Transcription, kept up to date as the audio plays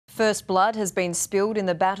First blood has been spilled in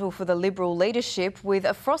the battle for the Liberal leadership, with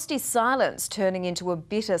a frosty silence turning into a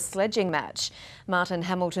bitter sledging match. Martin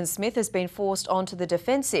Hamilton-Smith has been forced onto the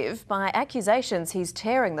defensive by accusations he's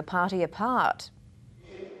tearing the party apart.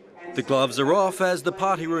 The gloves are off as the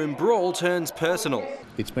party room brawl turns personal.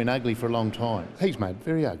 It's been ugly for a long time. He's made it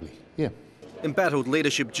very ugly, yeah. Embattled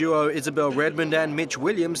leadership duo Isobel Redmond and Mitch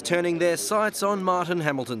Williams turning their sights on Martin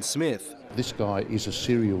Hamilton-Smith. This guy is a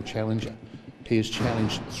serial challenger. He has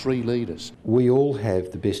challenged 3 leaders. We all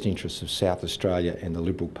have the best interests of South Australia and the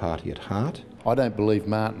Liberal Party at heart. I don't believe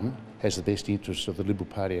Martin has the best interests of the Liberal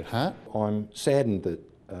Party at heart. I'm saddened that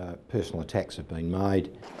personal attacks have been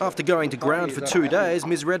made. After going to ground for 2 days,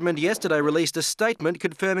 Ms Redmond yesterday released a statement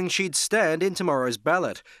confirming she'd stand in tomorrow's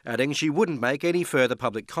ballot, adding she wouldn't make any further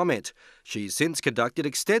public comment. She's since conducted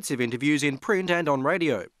extensive interviews in print and on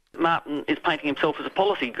radio. Martin is painting himself as a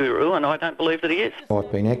policy guru, and I don't believe that he is.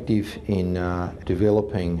 I've been active in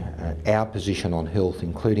developing our position on health,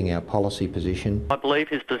 including our policy position. I believe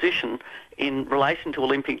his position in relation to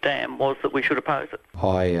Olympic Dam was that we should oppose it.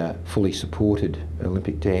 I fully supported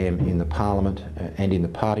Olympic Dam in the Parliament and in the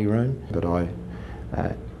party room, but I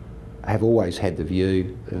have always had the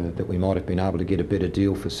view that we might have been able to get a better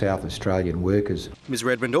deal for South Australian workers. Ms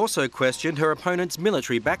Redmond also questioned her opponent's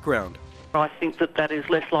military background. I think that that is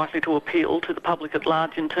less likely to appeal to the public at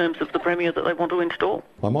large in terms of the Premier that they want to install.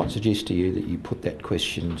 I might suggest to you that you put that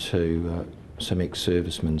question to some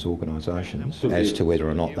ex-servicemen's organisations as to whether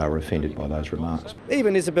or not they were offended by those remarks.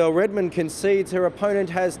 Even Isobel Redmond concedes her opponent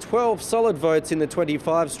has 12 solid votes in the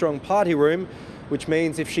 25-strong party room, which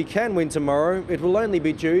means if she can win tomorrow, it will only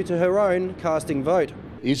be due to her own casting vote.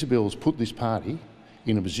 Isobel's put this party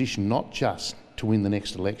in a position not just to win the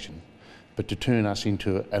next election, but to turn us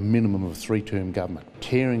into a minimum of 3-term government.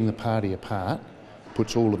 Tearing the party apart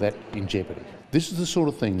puts all of that in jeopardy. This is the sort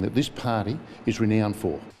of thing that this party is renowned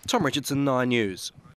for. Tom Richardson, 9 News.